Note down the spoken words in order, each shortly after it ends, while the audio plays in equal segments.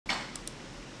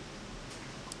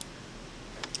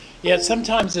Yeah,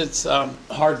 sometimes it's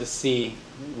hard to see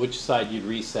which side you'd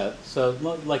reset. So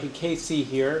like a KC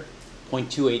here,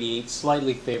 0.288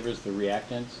 slightly favors the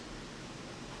reactants.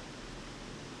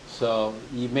 So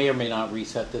you may or may not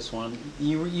reset this one.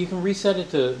 You can reset it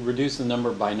to reduce the number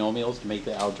of binomials to make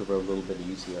the algebra a little bit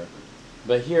easier.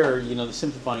 But here, you know, the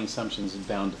simplifying assumptions is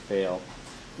bound to fail.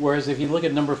 Whereas if you look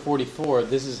at number 44,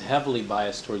 this is heavily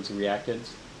biased towards the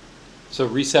reactants. So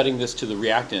resetting this to the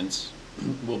reactants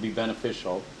will be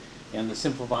beneficial, and the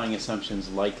simplifying assumption is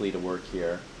likely to work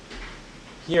here.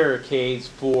 Here, K is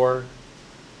 4.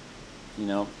 You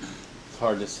know, it's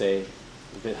hard to say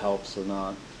if it helps or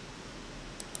not.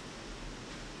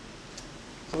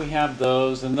 So we have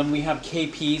those, and then we have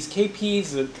KPs.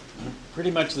 KPs are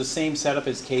pretty much the same setup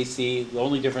as KC. The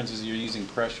only difference is you're using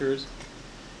pressures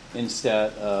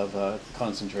instead of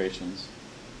concentrations.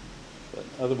 But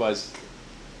otherwise,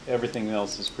 everything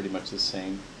else is pretty much the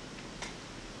same.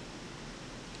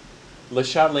 Le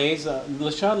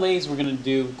Chatelets we're going to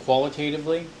do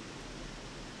qualitatively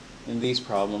in these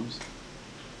problems.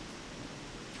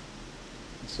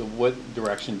 So what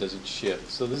direction does it shift?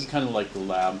 So this is kind of like the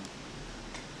lab.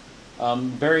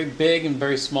 Very big and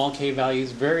very small K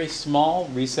values. Very small,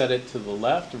 reset it to the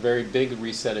left. Very big,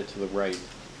 reset it to the right.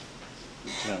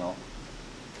 General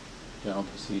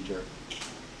procedure.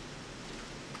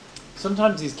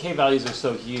 Sometimes these K values are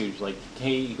so huge, like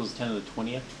K equals 10 to the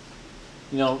 20th.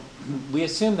 You know, we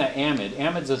assume that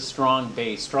amid's a strong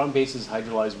base. Strong bases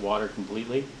hydrolyze water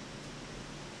completely.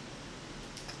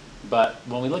 But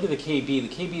when we look at the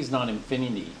KB is not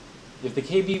infinity. If the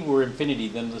KB were infinity,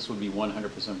 then this would be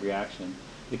 100% reaction.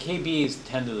 The KB is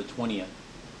 10 to the 20th.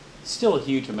 It's still a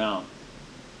huge amount.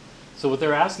 So what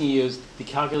they're asking you is to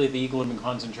calculate the equilibrium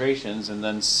concentrations and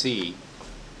then see.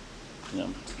 You know,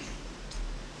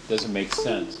 doesn't make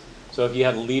sense. So if you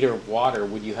had a liter of water,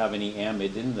 would you have any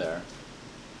amide in there?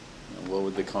 You know, what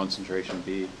would the concentration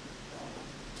be?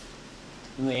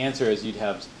 And the answer is you'd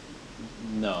have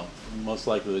no. Most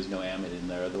likely there's no amide in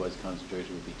there, otherwise the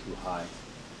concentration would be too high.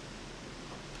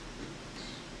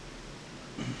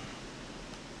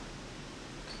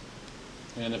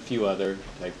 And a few other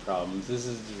type problems. This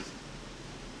is just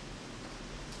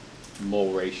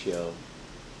mole ratio.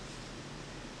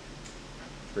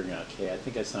 Bring out K. I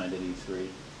think I signed it E3.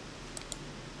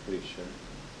 Pretty sure.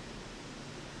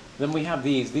 Then we have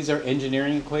these. These are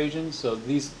engineering equations. So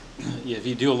these, if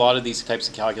you do a lot of these types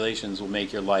of calculations, will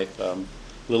make your life a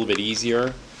little bit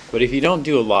easier. But if you don't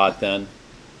do a lot, then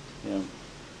you know,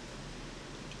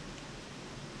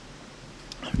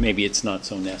 maybe it's not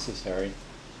so necessary.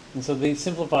 And so they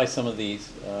simplify some of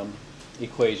these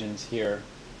equations here.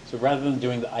 So rather than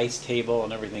doing the ICE table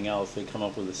and everything else, they come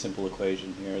up with a simple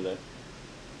equation here that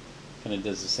kind of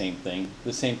does the same thing.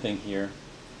 The same thing here.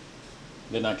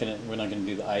 We're not going to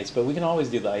do the ICE, but we can always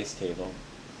do the ICE table.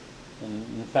 And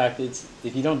in fact,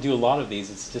 if you don't do a lot of these,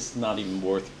 it's just not even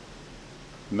worth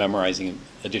memorizing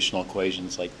additional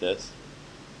equations like this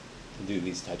to do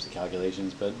these types of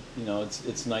calculations. But you know,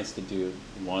 it's nice to do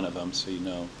one of them so you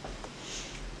know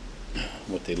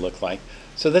what they look like.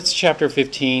 So that's chapter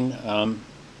 15.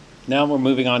 Now we're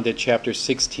moving on to chapter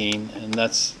 16, and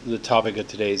that's the topic of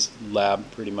today's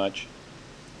lab pretty much.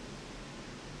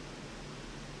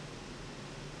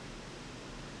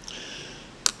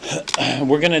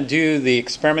 We're going to do the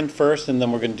experiment first, and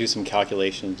then we're going to do some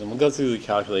calculations, and we'll go through the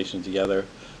calculations together.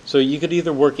 So you could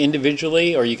either work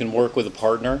individually or you can work with a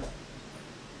partner.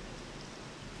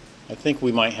 I think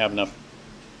we might have enough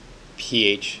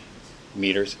pH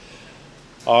meters.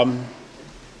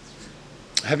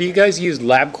 Have you guys used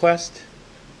LabQuest?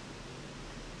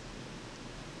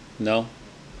 No?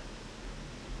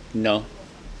 No?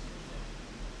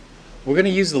 We're going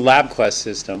to use the LabQuest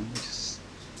system, which is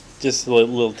just a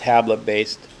little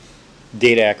tablet-based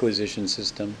data acquisition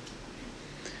system.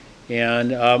 And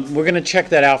we're going to check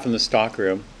that out from the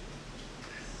stockroom.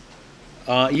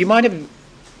 You might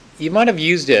have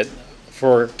used it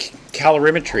for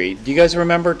calorimetry. Do you guys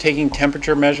remember taking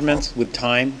temperature measurements with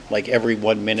time, like every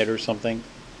 1 minute or something?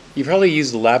 You probably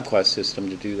use the LabQuest system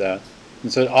to do that.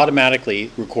 And so it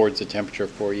automatically records the temperature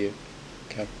for you.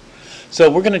 Okay. So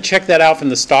we're going to check that out from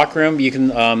the stockroom. You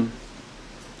can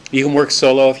work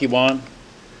solo if you want.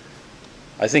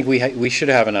 I think we should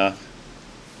have enough.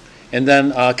 And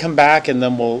then come back and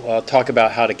then we'll talk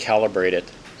about how to calibrate it.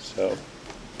 So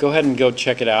go ahead and go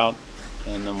check it out,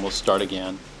 and then we'll start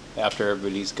again after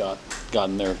everybody's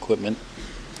gotten their equipment.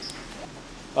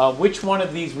 Which one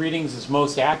of these readings is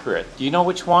most accurate? Do you know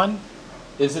which one?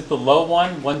 Is it the low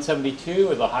one, 172,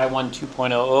 or the high one,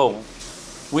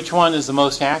 2.00? Which one is the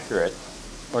most accurate?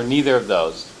 Or neither of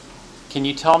those? Can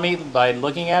you tell me by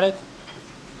looking at it?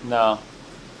 No.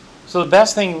 So the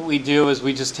best thing we do is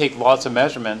we just take lots of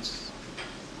measurements.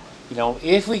 You know,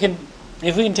 if we can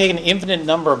take an infinite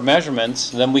number of measurements,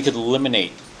 then we could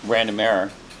eliminate random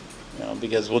error. You know,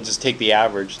 because we'll just take the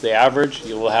average. The average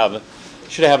you will have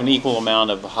should have an equal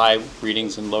amount of high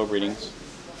readings and low readings.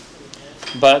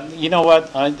 But you know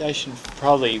what? I should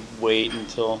probably wait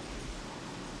until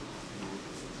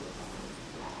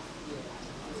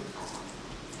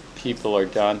people are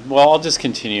done. Well, I'll just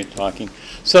continue talking.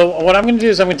 So what I'm going to do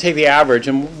is I'm going to take the average,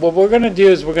 and what we're going to do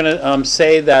is we're going to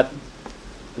say that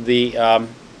the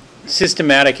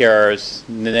systematic error is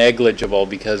negligible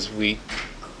because we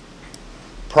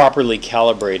properly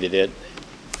calibrated it.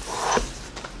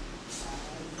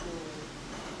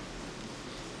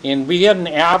 And we get an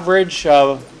average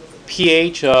of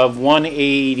pH of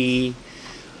 180,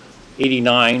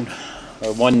 89,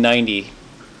 or 190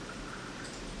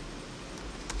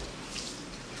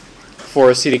 for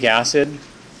acetic acid,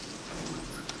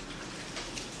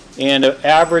 and an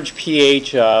average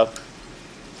pH of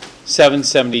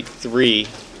 773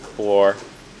 for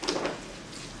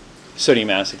sodium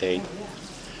acetate.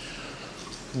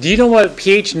 Do you know what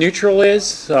pH neutral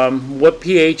is? What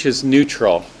pH is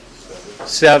neutral?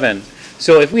 7.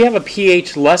 So if we have a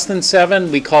pH less than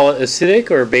 7, we call it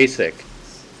acidic or basic?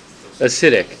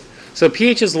 Acidic. So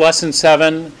pH is less than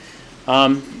 7.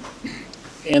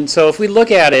 And so if we look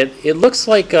at it, it looks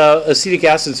like acetic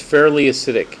acid is fairly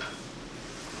acidic.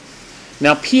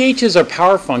 Now pHs are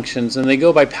power functions, and they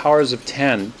go by powers of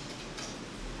 10.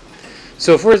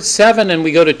 So if we're at 7 and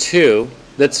we go to 2,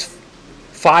 that's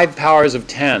 5 powers of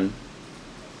 10.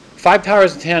 5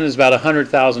 powers of 10 is about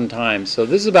 100,000 times. So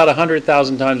this is about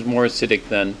 100,000 times more acidic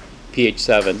than pH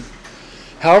 7.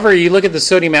 However, you look at the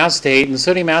sodium acetate, and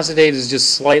sodium acetate is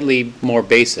just slightly more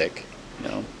basic. You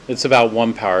know, it's about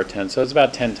 1 power of 10, so it's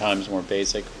about 10 times more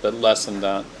basic, but less than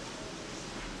that.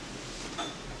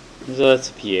 So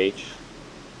that's a pH.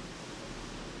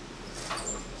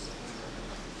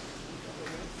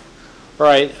 All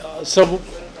right, so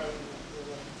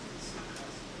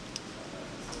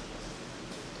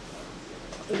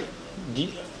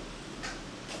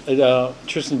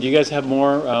Tristan, do you guys have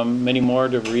more, many more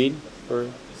to read? Or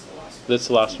this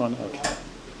the last one? Okay.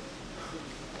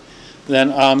 Then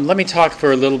let me talk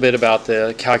for a little bit about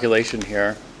the calculation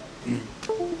here.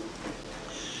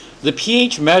 The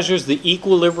pH measures the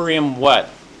equilibrium what?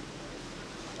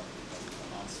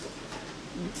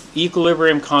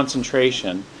 Equilibrium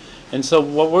concentration. And so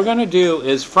what we're going to do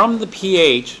is from the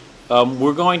pH,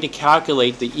 we're going to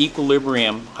calculate the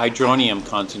equilibrium hydronium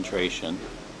concentration.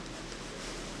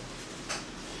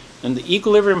 And the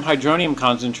equilibrium hydronium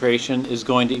concentration is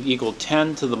going to equal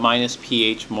 10 to the minus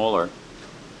pH molar.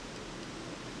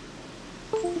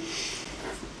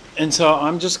 And so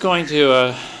I'm just going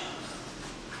to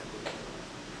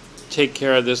take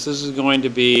care of this. This is going to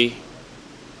be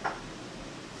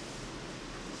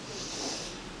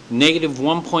negative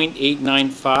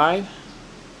 1.895.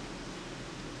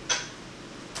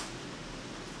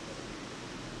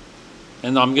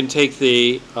 And I'm going to take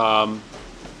the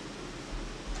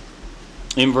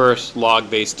inverse log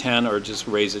base 10, or just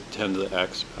raise it 10 to the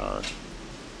x power.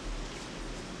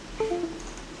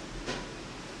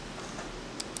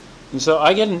 And so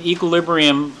I get an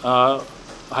equilibrium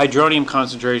hydronium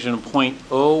concentration of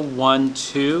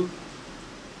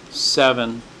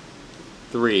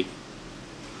 0.01273.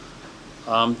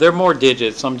 There are more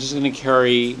digits, so I'm just going to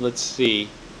carry, let's see,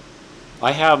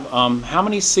 I have, how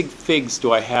many sig figs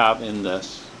do I have in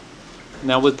this?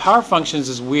 Now with power functions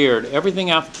is weird. Everything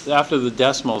after the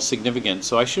decimal is significant,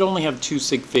 so I should only have 2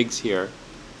 sig figs here.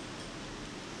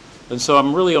 And so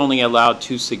I'm really only allowed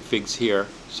 2 sig figs here.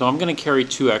 So I'm going to carry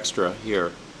 2 extra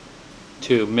here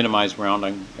to minimize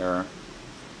rounding error.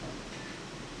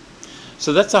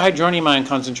 So that's the hydronium ion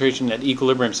concentration at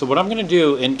equilibrium. So what I'm going to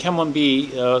do in Chem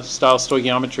 1B style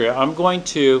stoichiometry, I'm going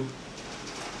to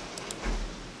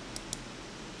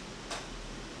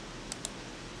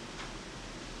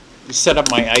set up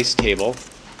my ice table.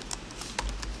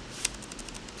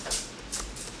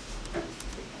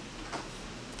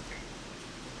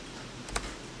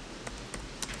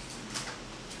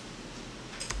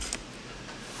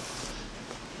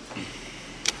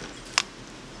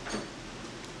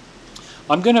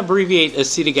 I'm going to abbreviate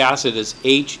acetic acid as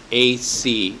HAC.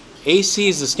 AC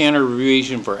is the standard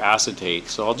abbreviation for acetate,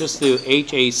 so I'll just do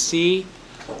HAC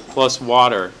plus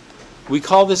water. We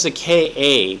call this a Ka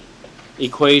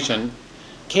equation.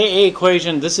 Ka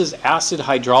equation, this is acid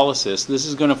hydrolysis. This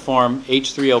is going to form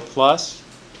H3O plus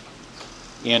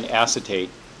and acetate.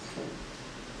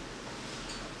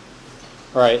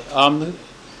 All right.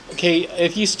 Okay.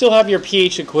 If you still have your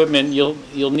pH equipment,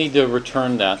 you'll need to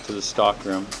return that to the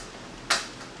stockroom.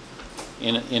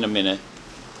 in a minute.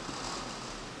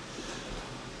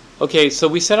 Okay, so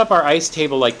we set up our ice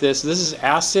table like this. This is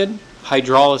acid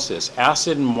hydrolysis,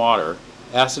 acid and water.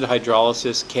 Acid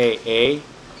hydrolysis, Ka.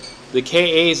 The Ka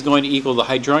is going to equal the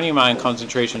hydronium ion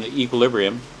concentration at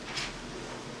equilibrium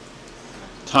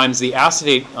times the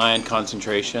acetate ion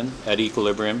concentration at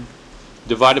equilibrium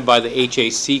divided by the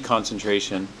HAC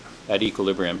concentration at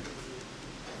equilibrium.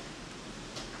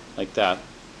 Like that.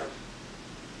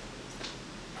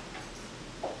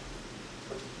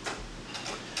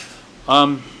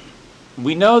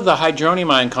 We know the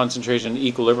hydronium ion concentration at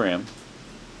equilibrium.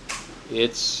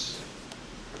 It's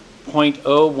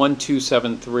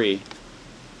 0.01273.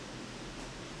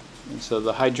 And so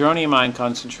the hydronium ion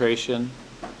concentration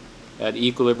at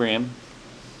equilibrium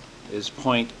is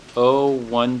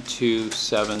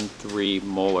 0.01273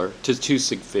 molar to 2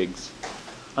 sig figs.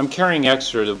 I'm carrying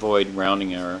extra to avoid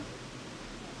rounding error.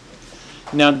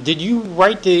 Now, did you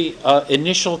write the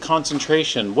initial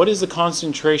concentration? What is the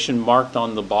concentration marked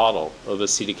on the bottle of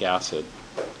acetic acid?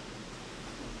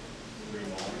 3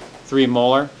 molar. 3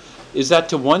 molar. Is that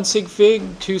to 1 sig fig,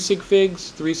 2 sig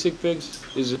figs, 3 sig figs?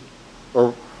 Is it,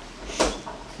 or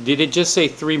did it just say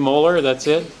 3 molar? That's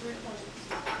it?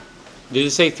 Did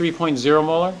it say 3.0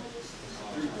 molar?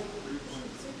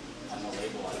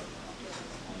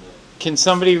 Can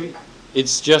somebody?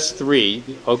 It's just 3.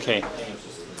 Okay.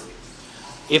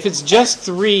 If it's just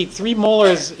 3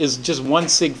 molar is just 1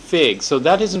 sig fig, so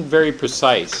that isn't very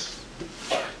precise.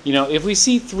 You know, if we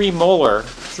see 3 molar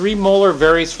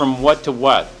varies from what to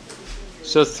what?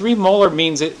 So 3 molar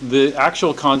means the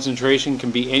actual concentration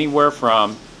can be anywhere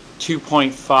from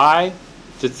 2.5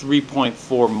 to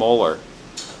 3.4 molar.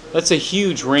 That's a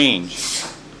huge range.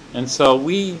 And so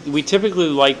we typically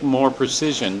like more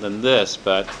precision than this,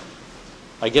 but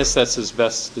I guess that's as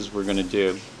best as we're going to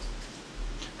do.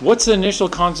 What's the initial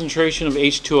concentration of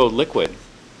H2O liquid?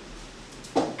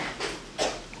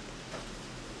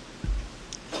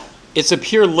 It's a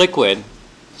pure liquid,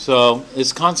 so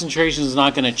its concentration is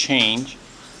not going to change,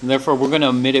 and therefore we're going to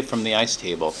omit it from the ice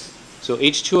table. So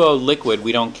H2O liquid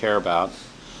we don't care about.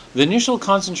 The initial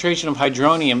concentration of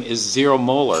hydronium is 0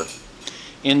 molar.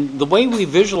 And the way we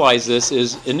visualize this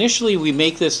is initially we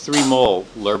make this 3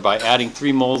 molar by adding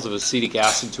 3 moles of acetic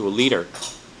acid to a liter.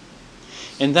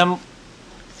 And then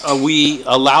we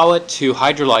allow it to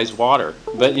hydrolyze water,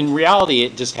 but in reality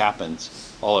it just happens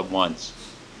all at once.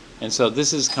 And so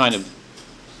this is kind of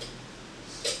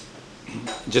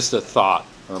just a thought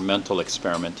or mental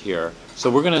experiment here.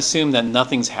 So we're going to assume that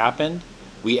nothing's happened.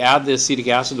 We add the acetic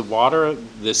acid to water,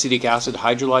 the acetic acid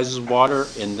hydrolyzes water,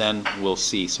 and then we'll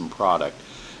see some product.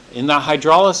 In that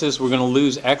hydrolysis we're going to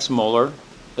lose X molar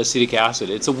acetic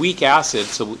acid. It's a weak acid,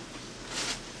 so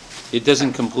it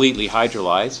doesn't completely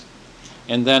hydrolyze.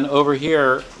 And then over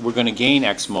here, we're going to gain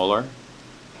X molar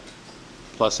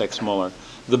plus X molar.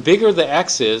 The bigger the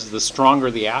X is, the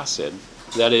stronger the acid.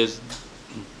 That is,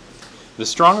 the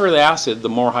stronger the acid, the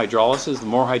more hydrolysis. The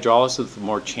more hydrolysis, the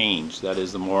more change. That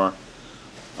is, the more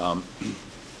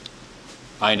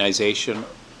ionization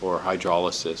or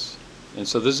hydrolysis. And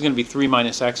so this is going to be 3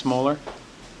 minus X molar.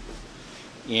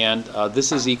 And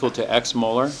this is equal to X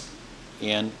molar.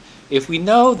 And if we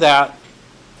know that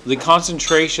the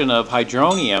concentration of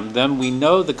hydronium, then we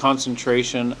know the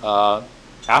concentration of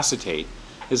acetate,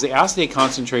 because the acetate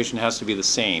concentration has to be the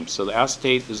same. So the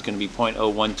acetate is going to be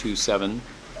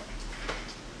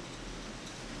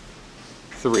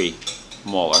 0.01273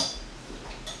 molar.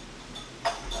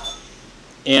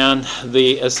 And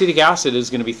the acetic acid is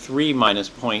going to be 3 minus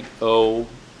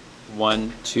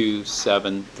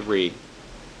 0.01273,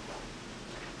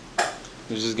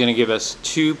 which is going to give us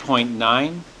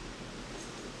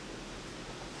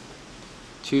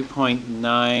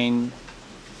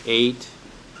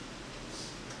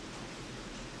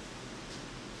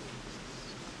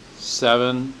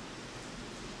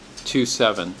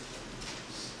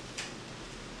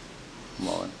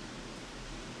molar.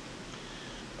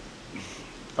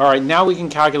 All right, now we can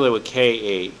calculate what Ka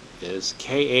is.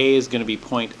 Ka is going to be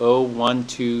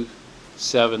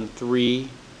 0.01273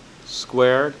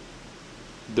 squared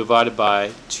divided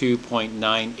by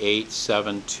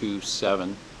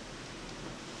 2.98727.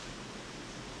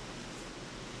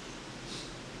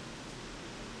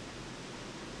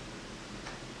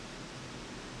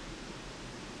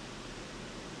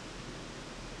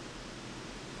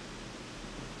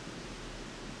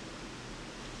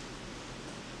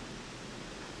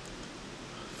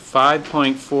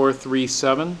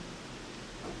 .437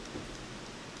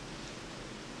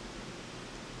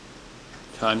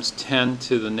 times 10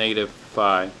 to the negative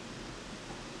 5.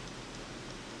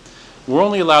 We're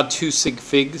only allowed 2 sig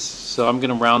figs, so I'm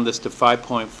going to round this to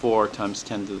 5.4 times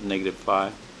 10 to the negative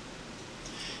 5.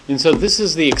 And so this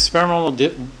is the experimental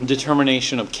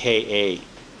determination of Ka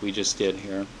we just did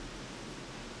here.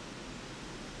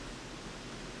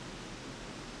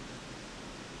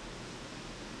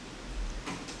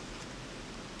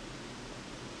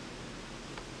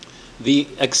 The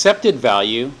accepted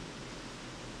value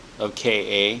of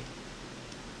Ka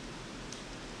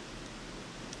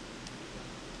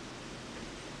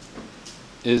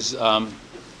is,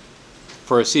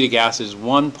 for acetic acid, is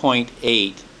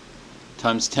 1.8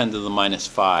 times 10 to the minus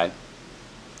 5.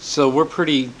 So we're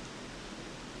pretty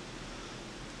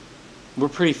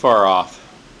far off.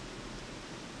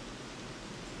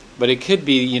 But it could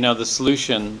be, you know, the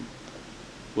solution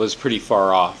was pretty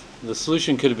far off. The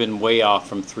solution could have been way off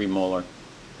from 3 molar,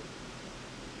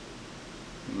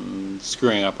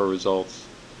 screwing up our results.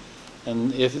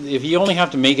 And if you only have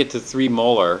to make it to 3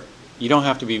 molar, you don't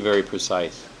have to be very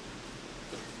precise.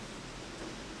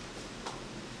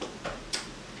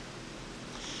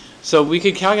 So we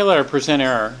could calculate our percent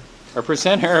error. Our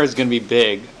percent error is going to be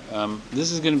big.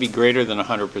 This is going to be greater than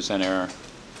 100% error.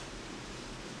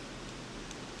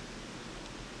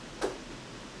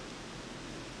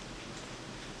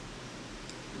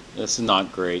 This is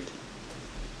not great.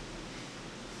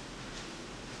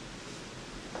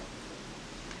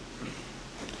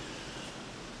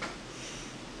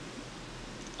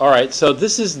 All right, so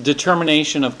this is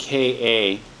determination of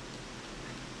Ka.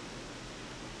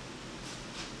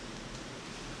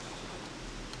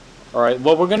 All right,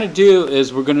 what we're going to do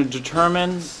is we're going to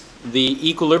determine the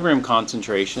equilibrium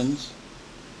concentrations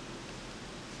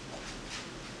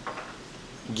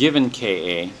given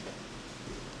Ka.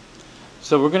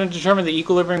 So we're going to determine the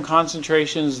equilibrium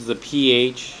concentrations, the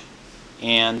pH,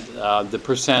 and the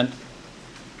percent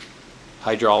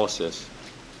hydrolysis.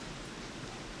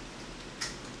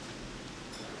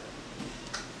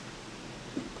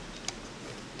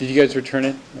 Did you guys return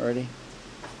it already?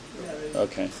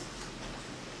 Okay.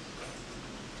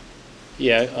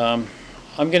 Yeah,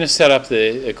 I'm going to set up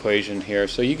the equation here.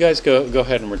 So you guys go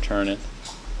ahead and return it,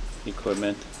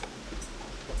 equipment.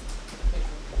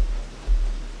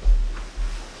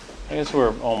 I guess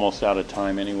we're almost out of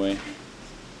time anyway.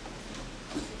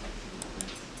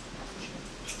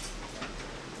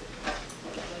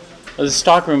 Well, the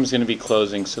stockroom is going to be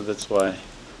closing, so that's why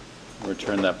I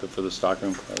returned that before the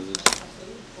stockroom closes.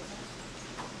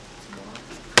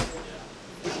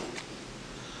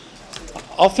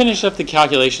 I'll finish up the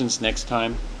calculations next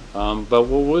time, but what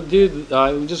we'll do,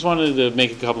 we just wanted to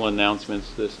make a couple of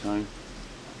announcements this time.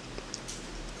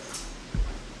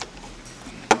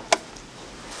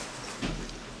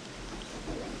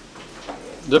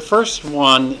 The first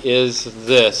one is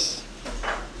this.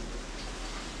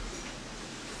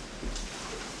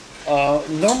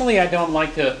 Normally I don't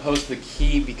like to post the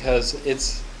key because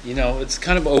it's, you know, it's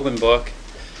kind of open book.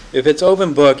 If it's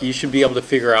open book, you should be able to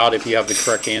figure out if you have the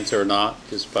correct answer or not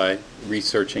just by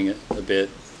researching it a bit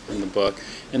in the book.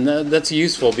 And that's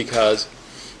useful because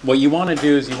what you want to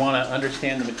do is you want to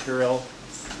understand the material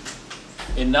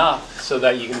enough so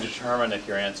that you can determine if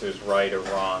your answer is right or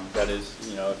wrong. That is,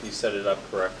 you know, if you set it up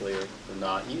correctly or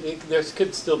not. There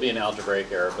could still be an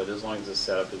algebraic error, but as long as the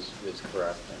setup is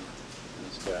correct, then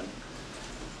it's good.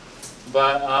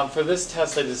 But for this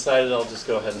test, I decided I'll just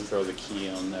go ahead and throw the key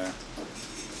on there.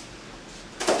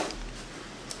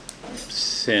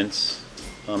 Since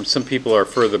some people are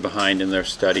further behind in their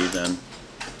study than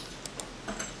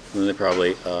they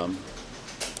probably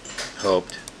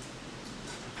hoped.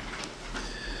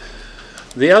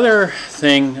 The other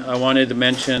thing I wanted to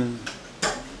mention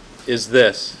is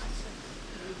this.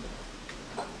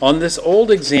 On this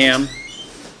old exam,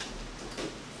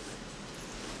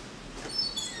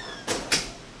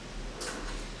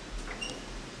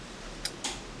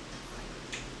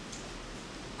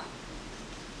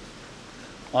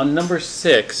 on number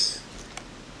 6,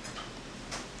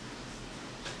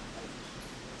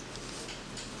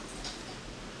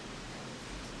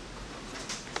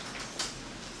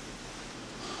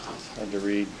 it's hard to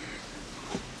read.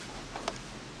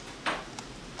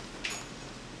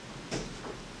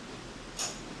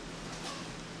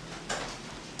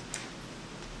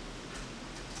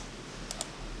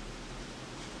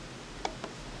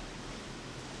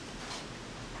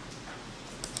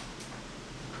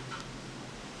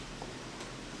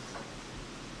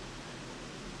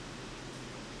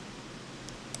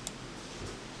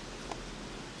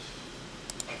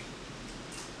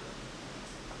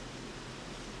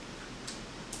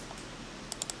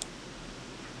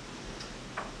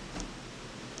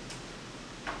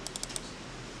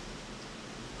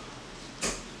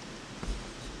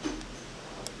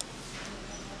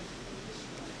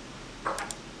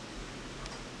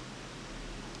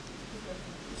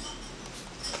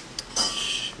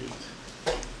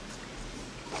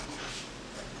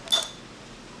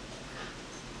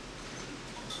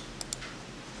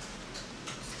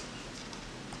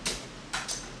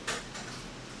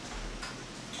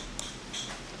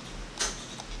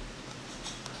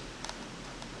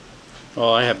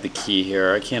 Oh, I have the key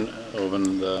here. I can't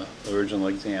open the original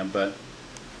exam, but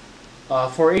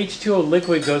for H2O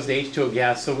liquid goes to H2O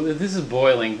gas. So this is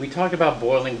boiling. We talked about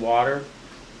boiling water.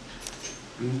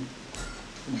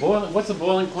 What's the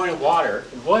boiling point of water?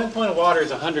 The boiling point of water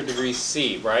is 100 degrees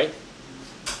C, right?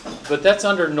 But that's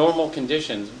under normal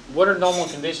conditions. What are normal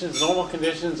conditions? Normal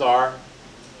conditions are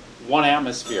 1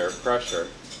 atmosphere pressure,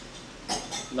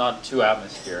 not 2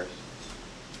 atmospheres.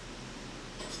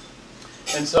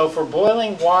 And so for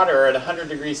boiling water at 100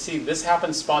 degrees C, this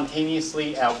happens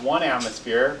spontaneously at 1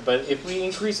 atmosphere, but if we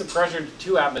increase the pressure to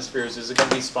 2 atmospheres, is it going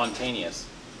to be spontaneous?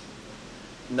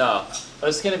 No.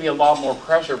 It's going to be a lot more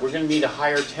pressure. We're going to need a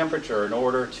higher temperature in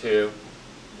order to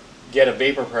get a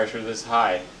vapor pressure this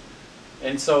high.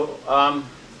 And so,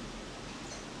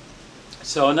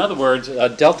 in other words,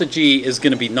 delta G is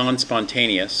going to be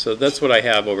non-spontaneous. So that's what I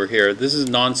have over here. This is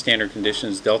non-standard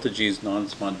conditions. Delta G is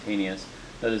non-spontaneous.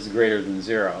 That is greater than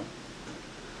 0.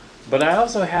 But I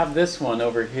also have this one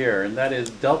over here, and that is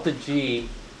delta G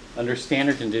under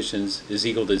standard conditions is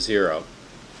equal to 0.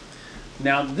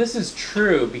 Now this is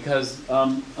true because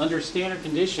under standard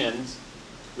conditions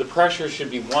the pressure should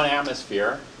be 1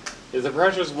 atmosphere. If the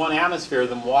pressure is 1 atmosphere,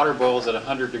 then water boils at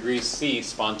 100 degrees C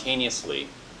spontaneously.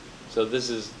 So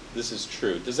this is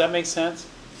true. Does that make sense?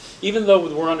 Even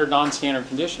though we're under non-standard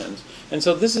conditions. And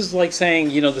so this is like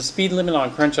saying, you know, the speed limit on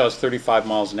Crenshaw is 35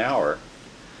 miles an hour.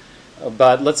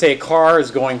 But let's say a car is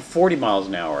going 40 miles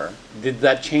an hour. Did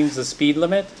that change the speed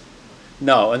limit?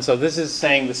 No. And so this is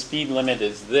saying the speed limit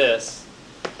is this,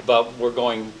 but we're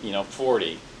going, you know,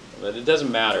 40. But it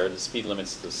doesn't matter. The speed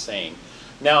limit's the same.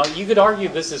 Now, you could argue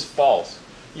this is false.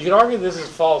 You could argue this is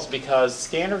false because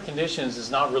standard conditions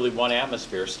is not really 1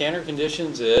 atmosphere. Standard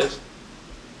conditions is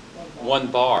 1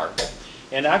 bar.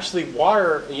 And actually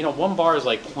water, you know, 1 bar is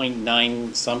like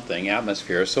 0.9 something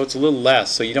atmosphere, so it's a little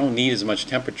less, so you don't need as much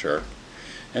temperature.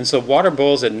 And so water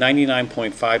boils at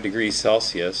 99.5 degrees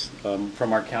Celsius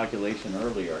from our calculation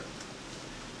earlier.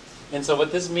 And so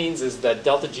what this means is that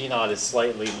delta G naught is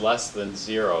slightly less than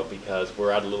 0 because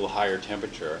we're at a little higher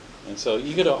temperature. And so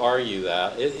you could argue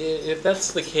that. If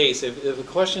that's the case, if a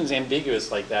question's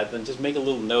ambiguous like that, then just make a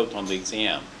little note on the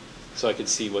exam so I could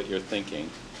see what you're thinking.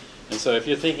 And so if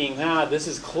you're thinking, this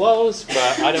is close,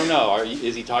 but I don't know,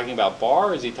 is he talking about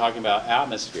bar or is he talking about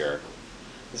atmosphere?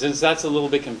 Since that's a little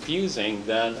bit confusing,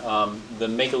 then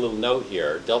make a little note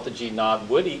here. Delta G naught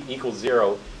would equal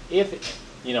 0 if,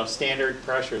 you know, standard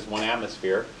pressure is 1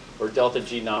 atmosphere, or delta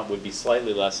G naught would be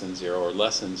slightly less than 0 or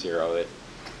less than 0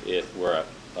 if we're at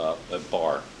a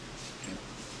bar.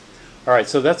 All right,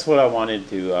 so that's what I wanted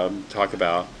to talk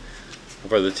about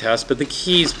for the test, but the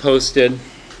key's posted.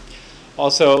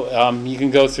 Also, you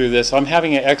can go through this. I'm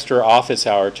having an extra office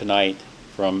hour tonight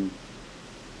from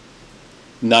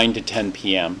 9 to 10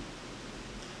 p.m.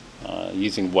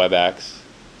 Using WebEx.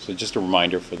 So just a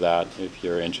reminder for that if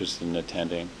you're interested in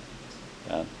attending.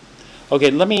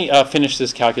 Okay, let me finish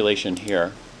this calculation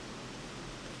here.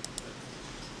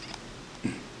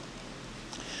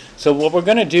 So what we're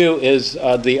going to do is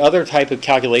the other type of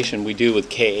calculation we do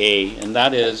with Ka, and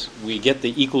that is we get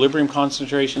the equilibrium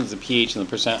concentrations, the pH, and the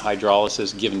percent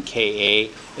hydrolysis given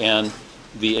Ka, and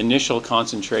the initial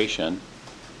concentration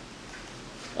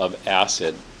of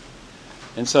acid.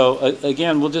 And so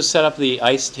again, we'll just set up the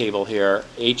ice table here,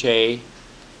 Ha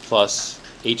plus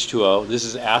H2O. This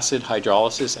is acid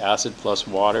hydrolysis. Acid plus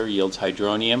water yields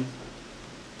hydronium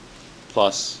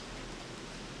plus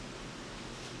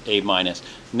A minus.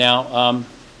 Now,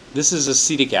 this is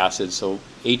acetic acid, so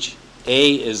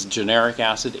HA is generic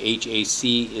acid, HAC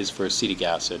is for acetic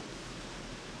acid.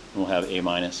 We'll have A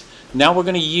minus. Now we're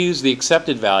going to use the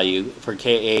accepted value for Ka.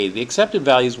 The accepted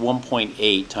value is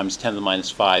 1.8 times 10 to the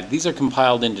minus 5. These are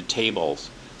compiled into tables.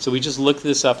 So we just look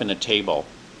this up in a table.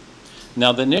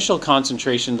 Now the initial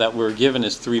concentration that we're given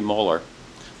is 3 molar.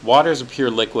 Water is a pure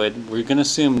liquid. We're going to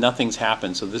assume nothing's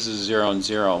happened, so this is 0 and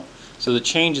 0. So the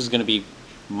change is going to be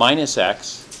minus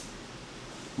X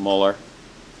molar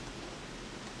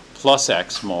plus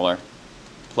X molar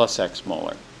plus X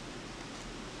molar.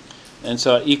 And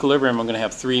so at equilibrium I'm going to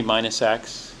have 3 minus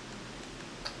X,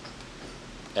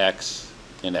 X,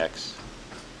 and X.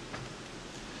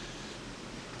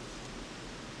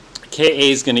 Ka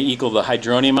is going to equal the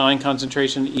hydronium ion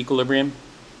concentration at equilibrium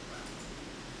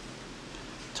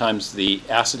times the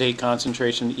acetate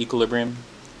concentration at equilibrium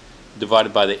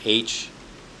divided by the HAC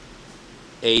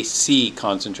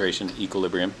concentration at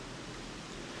equilibrium.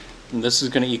 And this is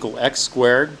going to equal X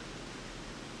squared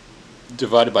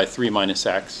divided by 3 minus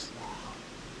X.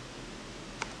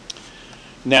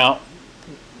 Now,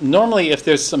 normally if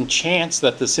there's some chance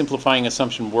that the simplifying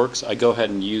assumption works, I go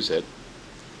ahead and use it.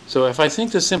 So if I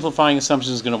think the simplifying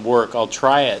assumption is going to work, I'll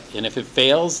try it, and if it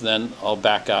fails, then I'll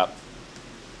back up.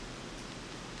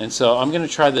 And so I'm going to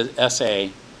try the SA,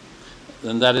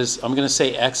 and that is, I'm going to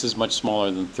say x is much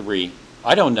smaller than 3.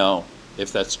 I don't know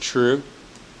if that's true,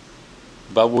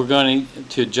 but we're going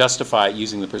to justify it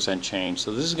using the percent change.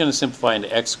 So this is going to simplify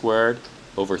into x squared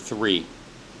over 3.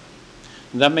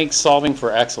 And that makes solving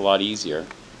for x a lot easier.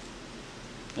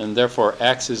 And therefore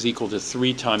x is equal to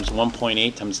 3 times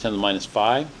 1.8 times 10 to the minus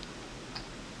 5.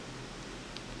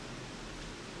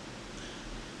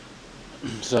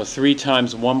 So 3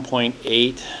 times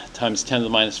 1.8 times 10 to the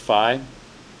minus 5.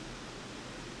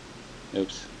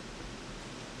 Oops.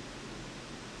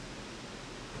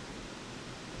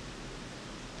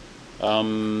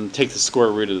 Take the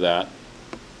square root of that.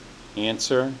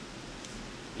 Answer.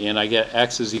 And I get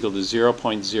x is equal to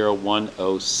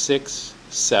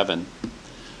 0.01067.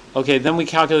 Okay, then we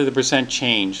calculate the percent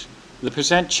change. The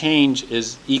percent change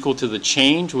is equal to the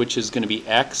change, which is going to be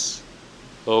x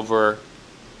over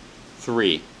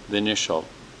 3, the initial,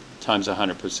 times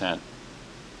 100%.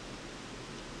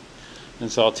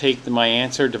 And so I'll take my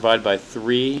answer, divide by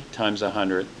 3 times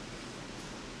 100%.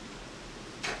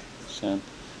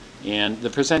 And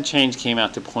the percent change came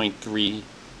out to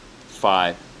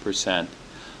 0.35%.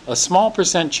 A small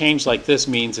percent change like this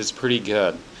means it's pretty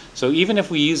good. So even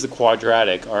if we use the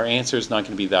quadratic, our answer is not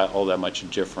going to be all that much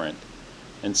different.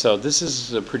 And so this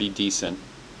is a pretty decent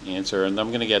answer. And I'm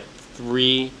going to get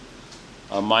 3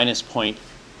 minus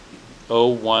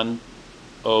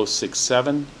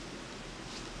 0.01067.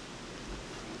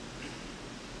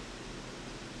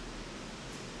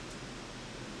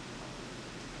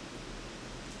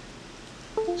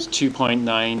 It's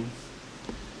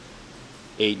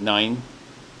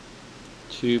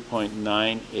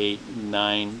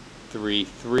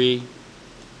 2.98933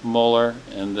 molar,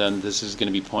 and then this is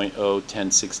going to be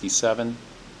 0.01067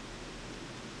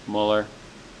 molar,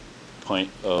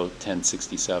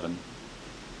 0.01067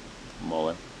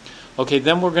 molar. Okay,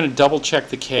 then we're going to double check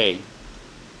the K,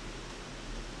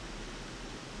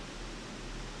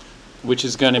 which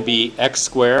is going to be x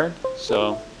squared,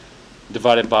 so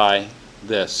divided by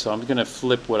this. So I'm going to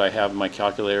flip what I have in my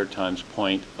calculator times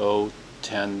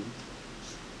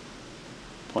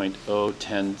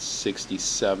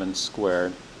 0.01067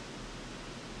 squared.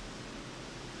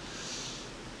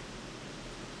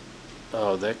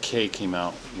 Oh, that K came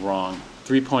out wrong.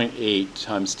 3.8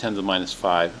 times 10 to the minus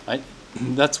 5.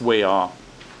 That's way off.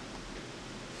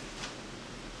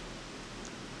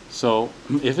 So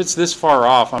if it's this far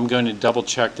off, I'm going to double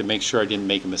check to make sure I didn't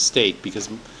make a mistake, because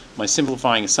my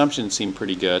simplifying assumptions seem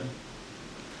pretty good.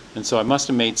 And so I must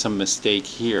have made some mistake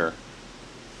here,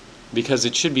 because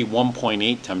it should be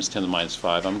 1.8 times 10 to the minus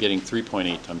 5. I'm getting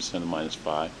 3.8 times 10 to the minus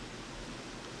 5.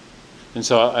 And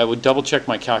so I would double check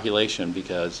my calculation,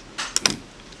 because,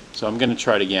 so I'm going to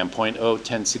try it again.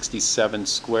 0.01067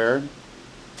 squared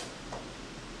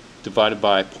divided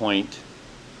by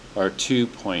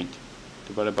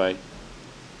divided by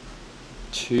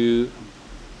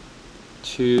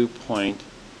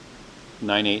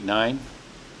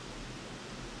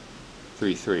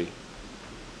 2.98933.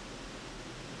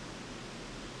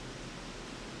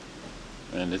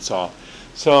 And it's off.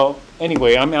 So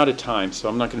anyway, I'm out of time, so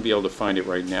I'm not going to be able to find it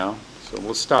right now. So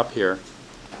we'll stop here.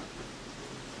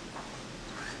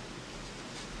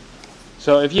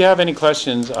 So if you have any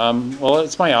questions, well,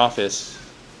 it's my office,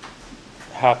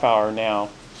 half hour now.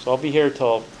 So I'll be here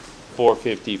till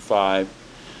 4:55,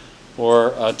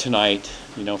 or tonight,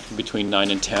 between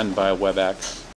 9 and 10 via WebEx.